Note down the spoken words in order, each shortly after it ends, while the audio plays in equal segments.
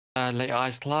Let your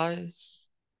eyes close.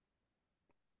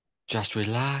 Just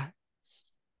relax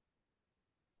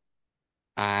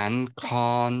and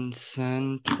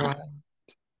concentrate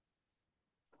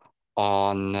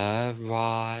on the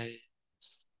rise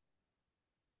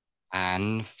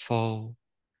and fall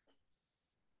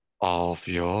of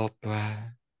your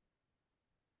breath.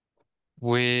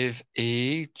 With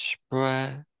each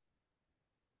breath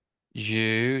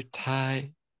you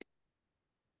take,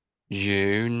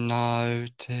 you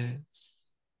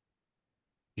notice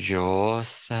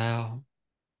yourself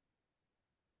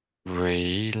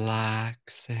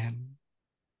relaxing.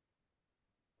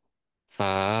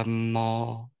 The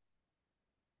more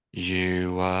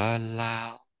you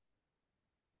allow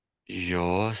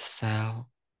yourself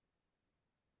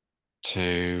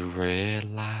to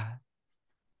relax,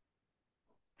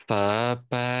 the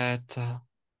better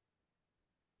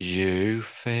you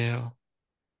feel,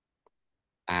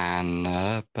 and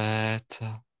the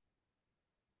better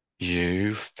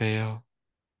you feel,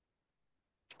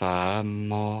 the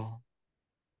more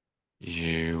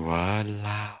you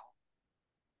allow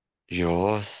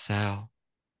yourself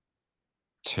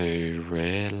to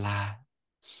relax.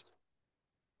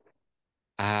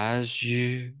 As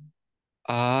you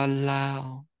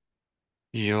allow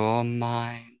your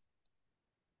mind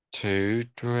to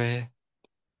drift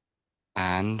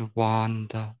and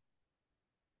wander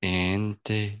in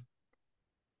deep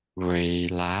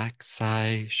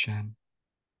relaxation,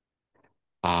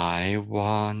 I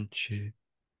want you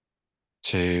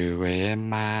to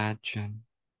imagine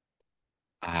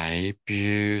a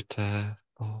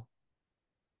beautiful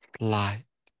flight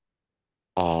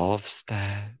of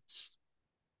stairs,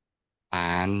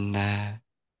 and there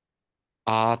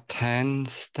are 10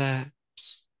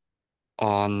 steps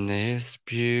on this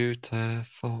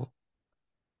beautiful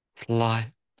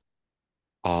flight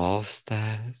of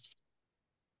stairs,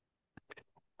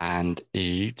 and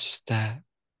each step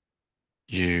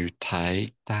you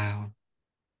take down,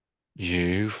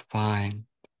 you find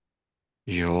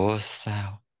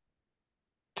yourself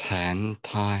 10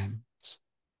 times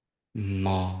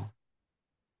more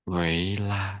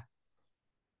relaxed,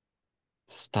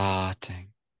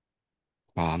 starting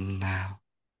from now.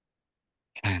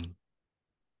 10.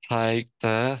 Take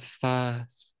the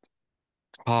first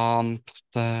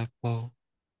comfortable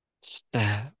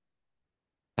step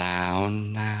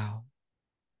down now,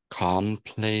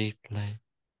 completely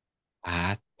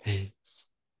at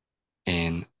peace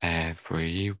in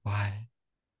every way.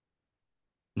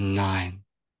 9.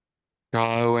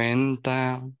 Going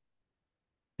down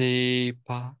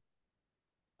deeper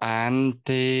and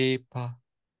deeper,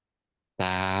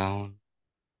 down,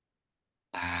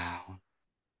 down,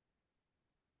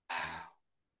 down.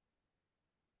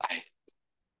 8.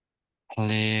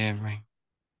 Clearing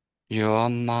your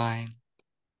mind,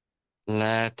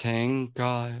 letting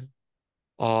go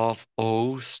of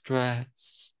all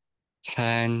stress,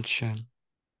 tension,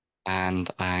 and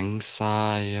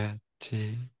anxiety.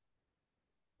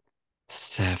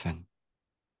 7.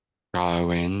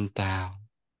 Going down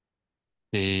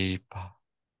deeper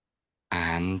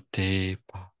and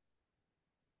deeper,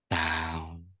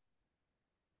 down,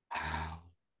 down.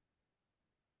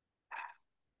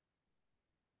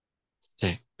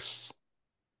 6.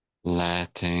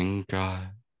 Letting go,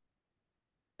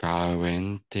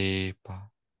 going deeper,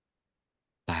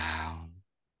 down,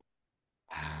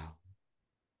 down.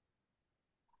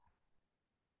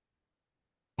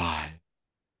 5.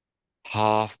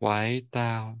 Halfway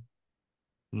down,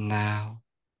 now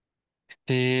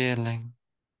feeling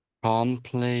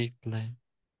completely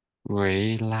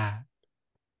relaxed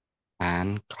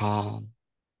and calm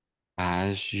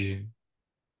as you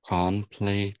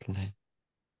completely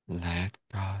let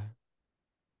go.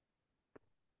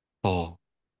 4.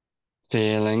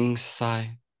 Feeling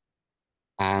safe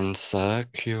and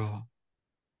secure,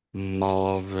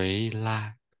 more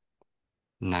relaxed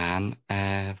than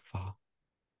ever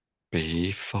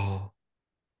before,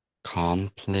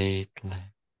 completely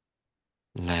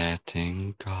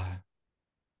letting go,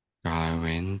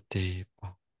 going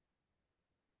deeper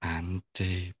and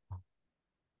deeper.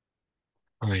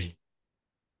 3.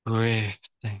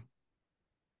 Drifting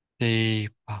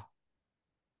deeper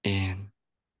in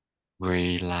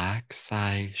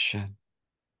relaxation,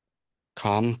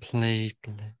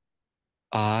 completely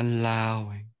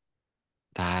allowing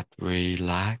that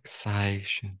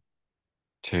relaxation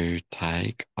to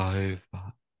take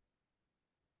over.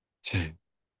 2.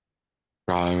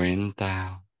 Going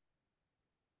down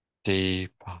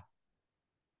deeper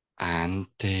and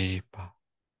deeper,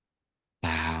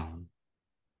 down,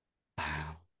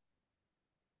 down,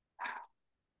 down.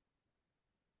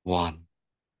 1.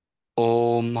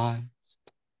 Almost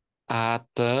at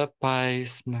the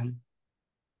basement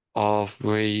of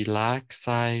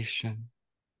relaxation,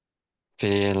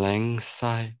 feeling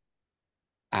safe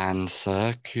and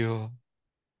secure,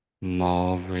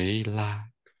 more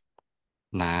relaxed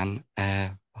than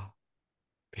ever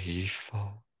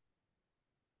before.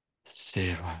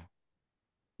 0.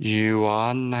 You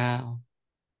are now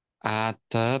at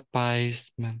the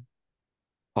basement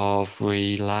of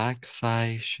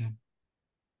relaxation,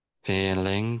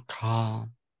 feeling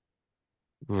calm,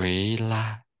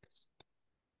 relaxed,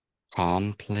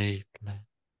 completely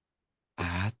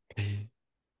at peace.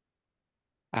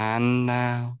 And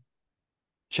now,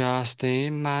 just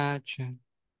imagine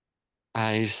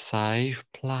a safe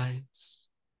place.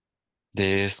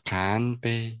 This can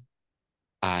be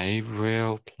a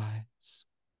real place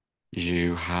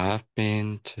you have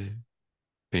been to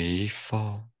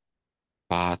before,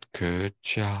 but could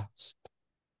just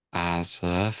as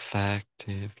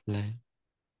effectively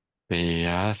be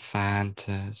a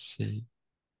fantasy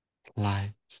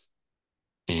place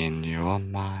in your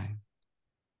mind.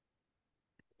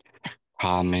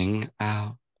 Coming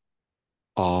out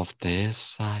of this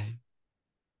safe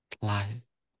place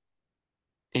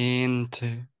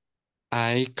into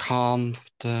a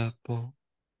comfortable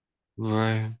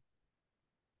room,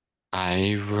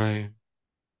 a room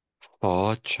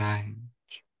for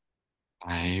change,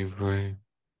 a room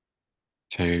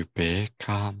to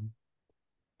become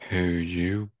who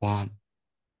you want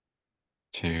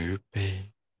to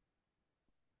be.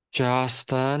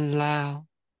 Just allow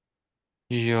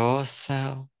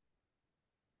yourself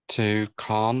to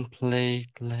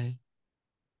completely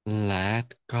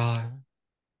let go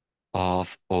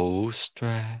of all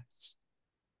stress,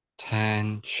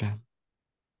 tension,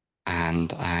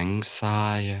 and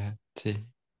anxiety.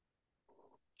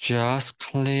 Just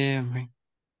clearing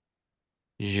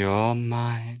your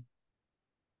mind,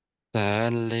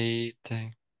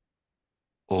 deleting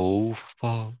all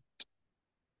thought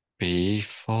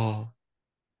before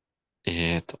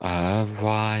it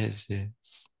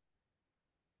arises,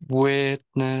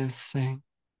 witnessing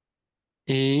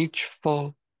each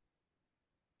thought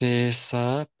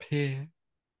disappear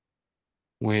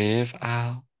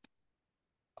without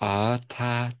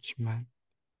attachment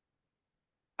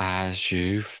as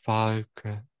you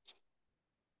focus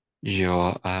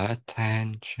your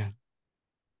attention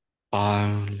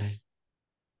only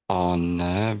on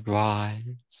the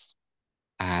rise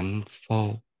and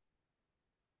fall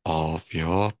of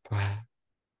your breath,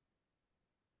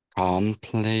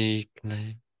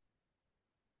 completely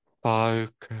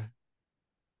focus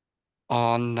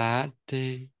on that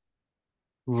deep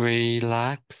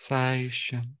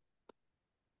relaxation,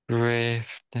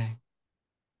 drifting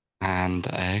and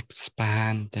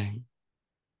expanding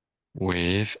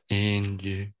within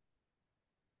you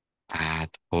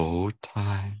at all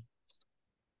times,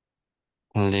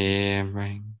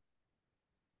 clearing,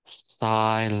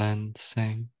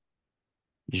 silencing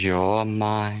your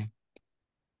mind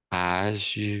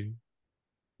as you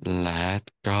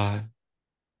let go,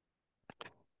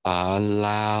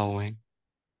 allowing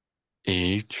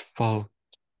each thought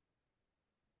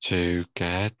to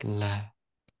get left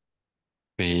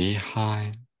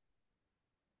behind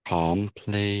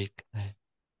completely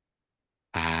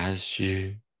as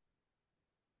you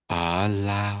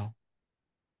allow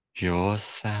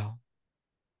yourself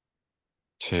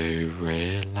to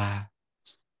relax,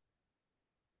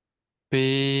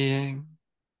 being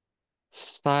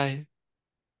safe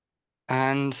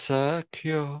and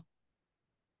secure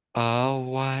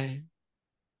away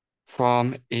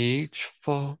from each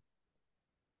thought,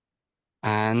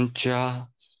 and just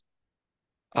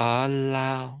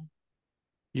allow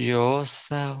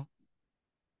yourself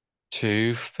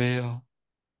to feel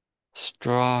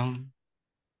strong,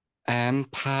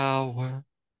 empowered,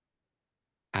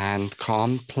 and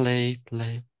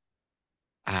completely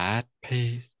at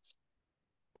peace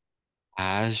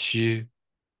as you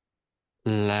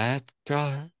let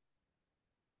go,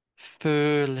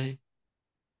 fully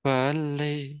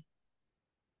believe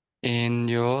in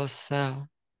yourself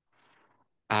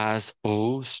as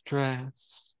all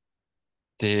stress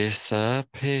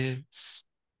disappears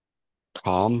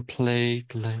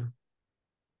completely,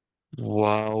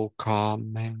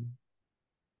 welcoming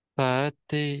the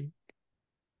deep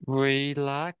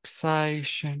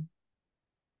relaxation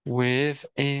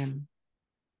within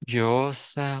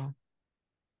yourself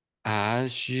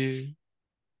as you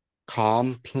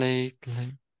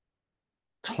completely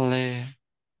clear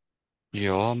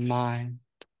your mind,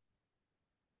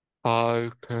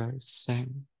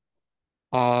 focusing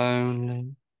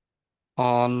only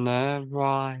on the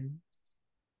rise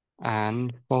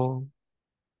and fall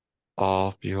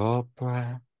of your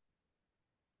breath,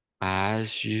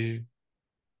 as you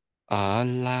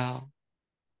allow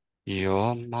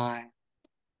your mind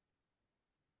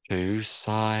to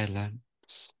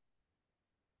silence.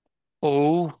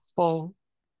 All thought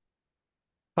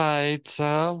fades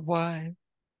away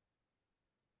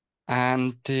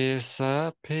and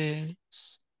disappears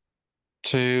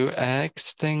to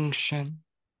extinction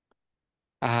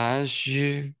as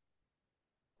you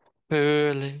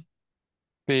fully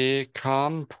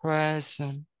become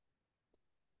present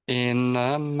in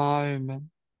the moment,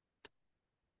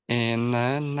 in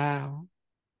the now,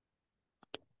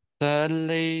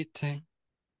 deleting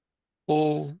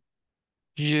all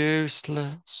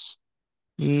useless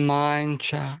mind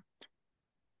chat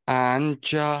and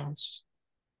just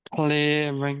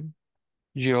clearing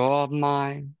your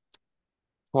mind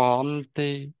from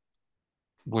deep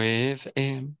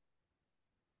within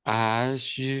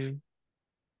as you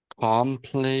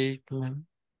completely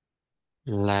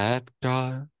let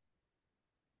go,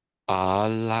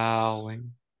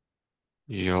 allowing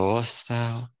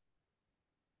yourself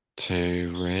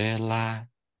to relax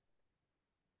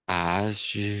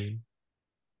as you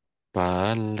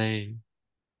believe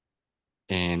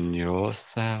in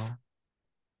yourself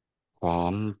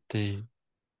from deep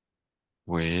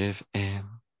within,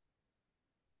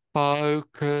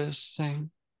 focusing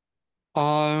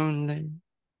only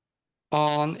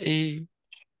on each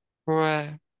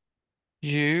breath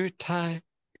you take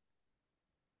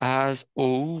as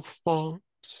all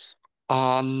thoughts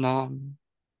are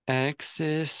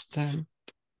non-existent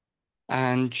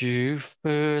and you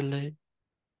fully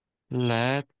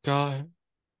let go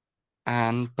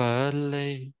and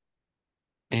believe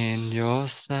in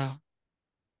yourself,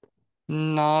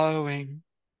 knowing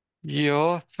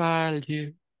your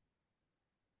value,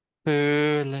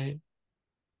 fully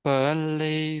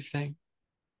believing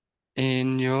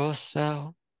in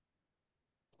yourself,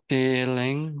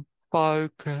 feeling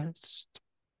focused,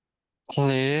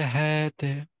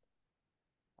 clear-headed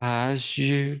as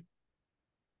you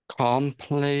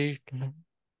completely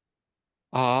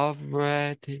are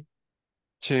ready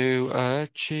to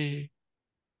achieve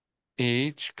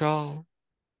each goal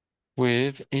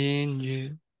within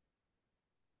you,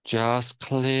 just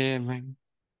clearing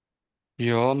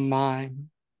your mind,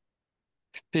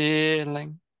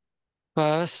 feeling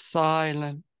the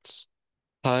silence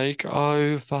take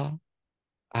over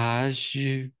as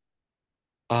you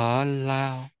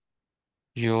allow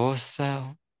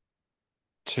yourself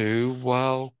to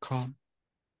welcome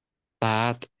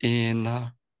that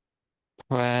inner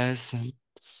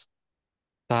presence,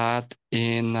 that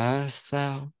inner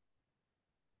self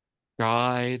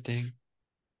guiding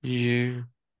you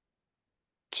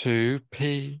to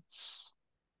peace,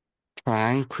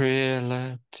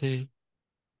 tranquility,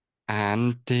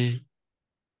 and deep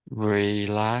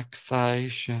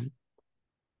relaxation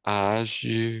as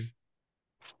you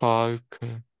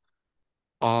focus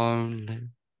only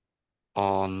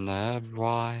on the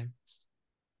rise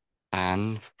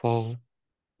and fall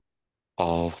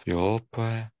of your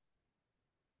breath,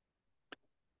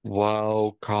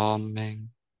 welcoming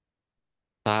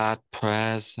that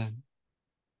present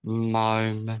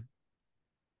moment.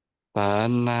 But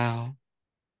now,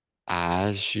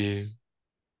 as you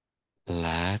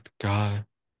let go,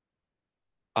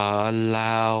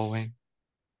 allowing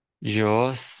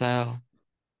yourself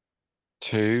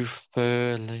to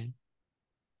fully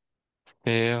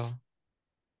feel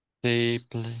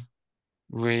deeply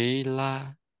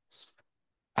relaxed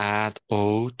at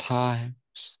all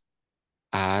times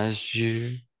as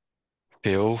you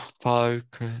feel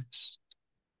focused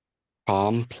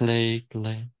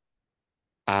completely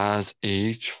as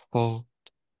each thought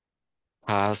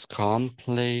has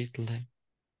completely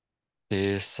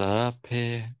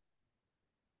disappeared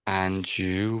and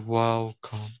you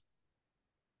welcome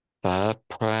the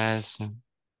present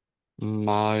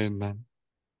moment,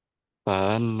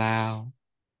 but now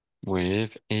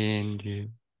within you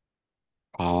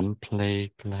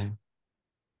completely,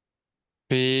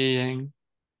 being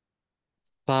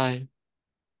safe,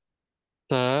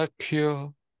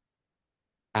 secure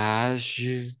as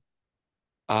you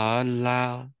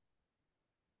allow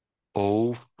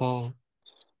all thoughts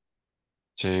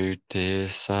to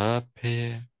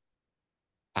disappear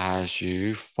as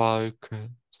you focus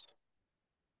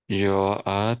your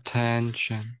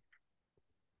attention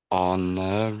on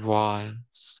the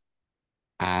rise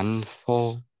and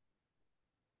fall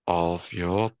of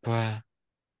your breath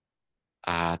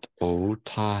at all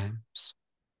times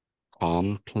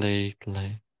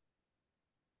completely,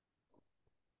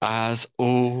 as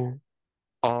all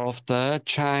of the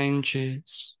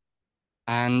changes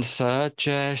and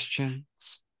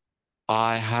suggestions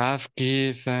I have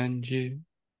given you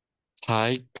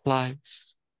take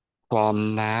place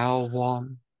from now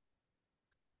on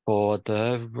for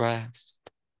the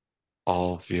rest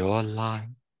of your life.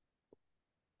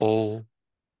 All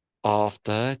of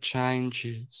the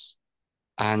changes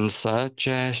and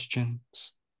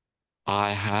suggestions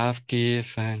I have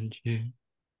given you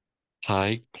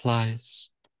take place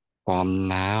from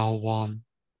now on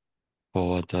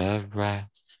for the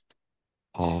rest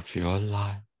of your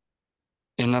life.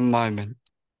 In a moment,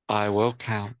 I will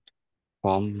count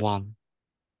from 1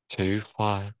 to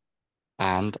 5,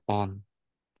 and on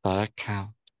the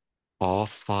count of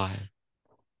 5,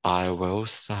 I will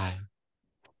say,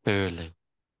 fully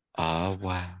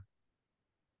aware.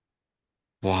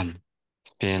 1,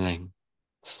 feeling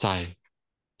safe,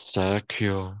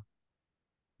 secure,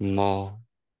 more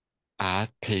at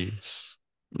peace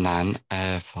than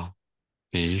ever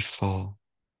before.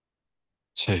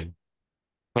 2,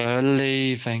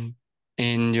 believing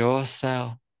in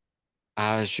yourself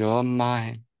as your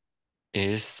mind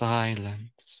is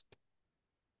silenced.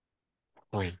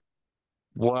 3,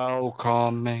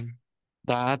 welcoming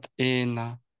that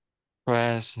inner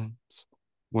presence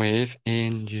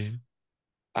within you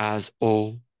as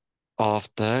all of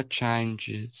the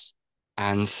changes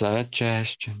and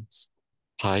suggestions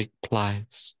take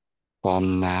place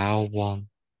from now on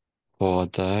for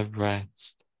the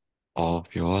rest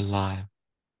of your life.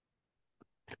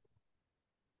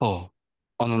 4,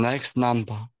 on the next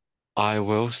number, I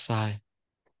will say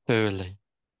fully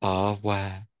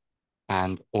aware,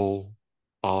 and all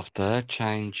of the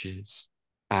changes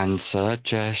and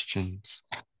suggestions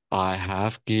I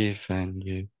have given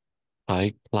you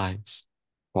take place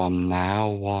from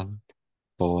now on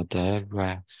for the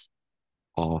rest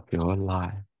of your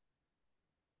life.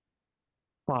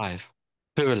 5,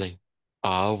 fully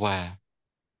aware.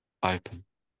 Open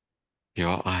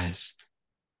your eyes.